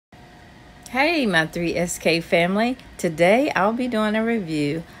Hey my 3SK family, today I'll be doing a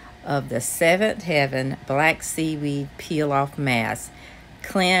review of the Seventh Heaven Black Seaweed Peel Off Mask.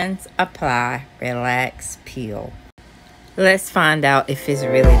 Cleanse, apply, relax, peel. Let's find out if it's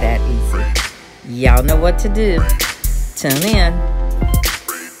really that easy. Y'all know what to do. Tune in.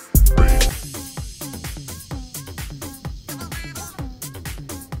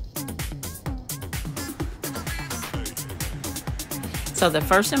 So the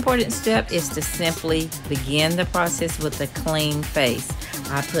first important step is to simply begin the process with a clean face.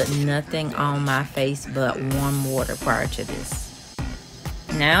 I put nothing on my face but warm water prior to this.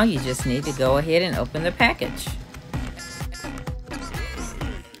 Now you just need to go ahead and open the package.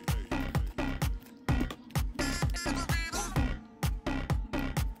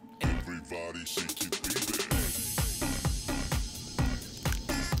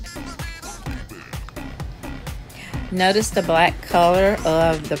 Notice the black color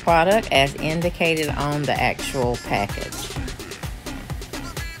of the product as indicated on the actual package.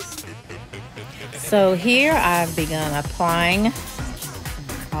 So here I've begun applying.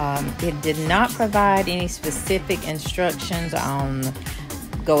 It did not provide any specific instructions on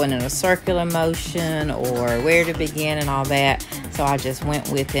going in a circular motion or where to begin and all that. So I just went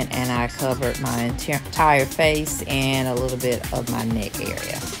with it and I covered my entire face and a little bit of my neck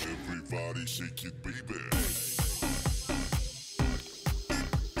area.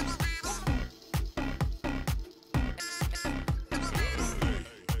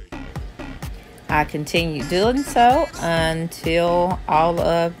 I continued doing so until all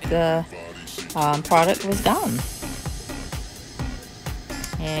of the product was gone.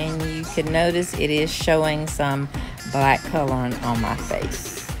 And you can notice it is showing some black coloring on my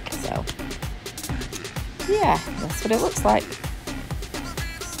face. So, yeah, that's what it looks like.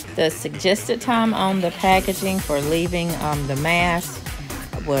 The suggested time on the packaging for leaving the mask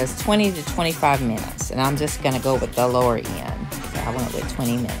was 20 to 25 minutes. And I'm just going to go with the lower end. So I went with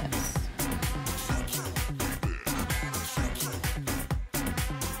 20 minutes.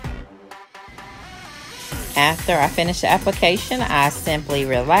 After I finished the application, I simply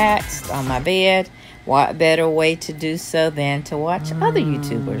relaxed on my bed. What better way to do so than to watch other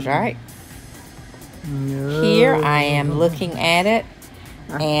YouTubers, right? No. Here I am looking at it,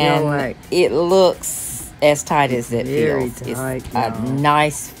 and like it looks as tight as it feels. Tight, it's a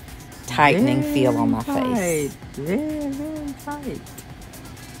nice tightening feel on my face. Very tight.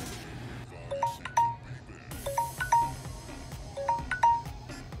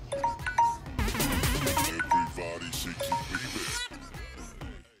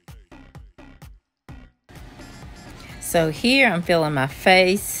 So here I'm feeling my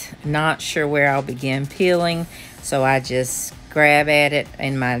face, not sure where I'll begin peeling. So I just grab at it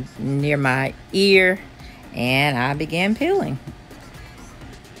near my ear and I began peeling.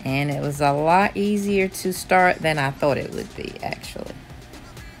 And it was a lot easier to start than I thought it would be actually.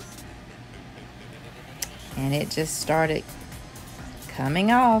 And it just started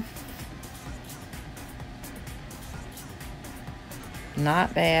coming off.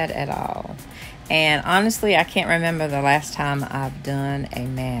 Not bad at all. And honestly, I can't remember the last time I've done a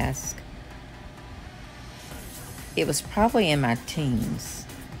mask. It was probably in my teens.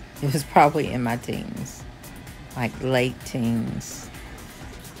 Like late teens.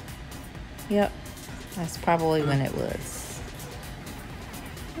 Yep, that's probably when it was.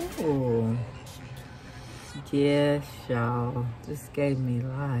 Oh, yes, y'all. Just gave me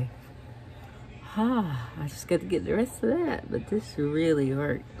life. I just got to get the rest of that, but this really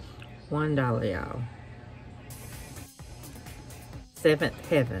worked. $1, y'all. Seventh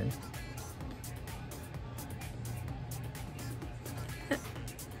Heaven.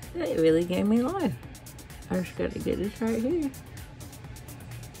 It really gave me life. I just got to get this right here.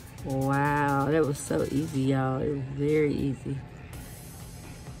 Wow, that was so easy, y'all. It was very easy.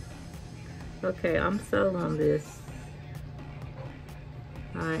 Okay, I'm sold on this.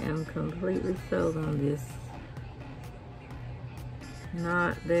 I am completely sold on this.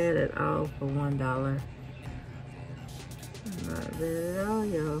 Not bad at all for $1. Not bad at all,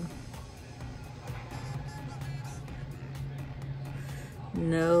 y'all.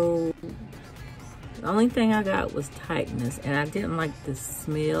 No. The only thing I got was tightness, and I didn't like the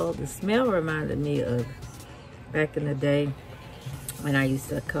smell. The smell reminded me of back in the day when I used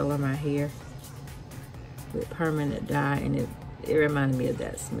to color my hair with permanent dye, and it reminded me of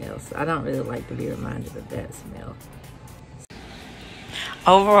that smell. So I don't really like to be reminded of that smell.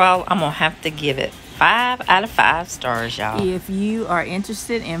 Overall, I'm going to have to give it 5 out of 5 stars, y'all. If you are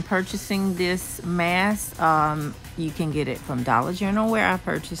interested in purchasing this mask, you can get it from Dollar General, where I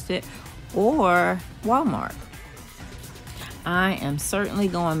purchased it, or Walmart. I am certainly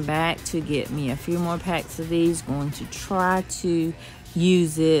going back to get me a few more packs of these. Going to try to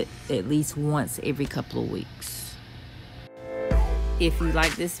use it at least once every couple of weeks. If you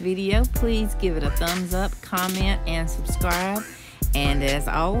like this video, please give it a thumbs up, comment, and subscribe. And as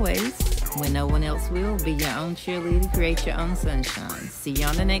always, when no one else will, be your own cheerleader, create your own sunshine. See you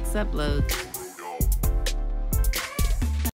on the next upload.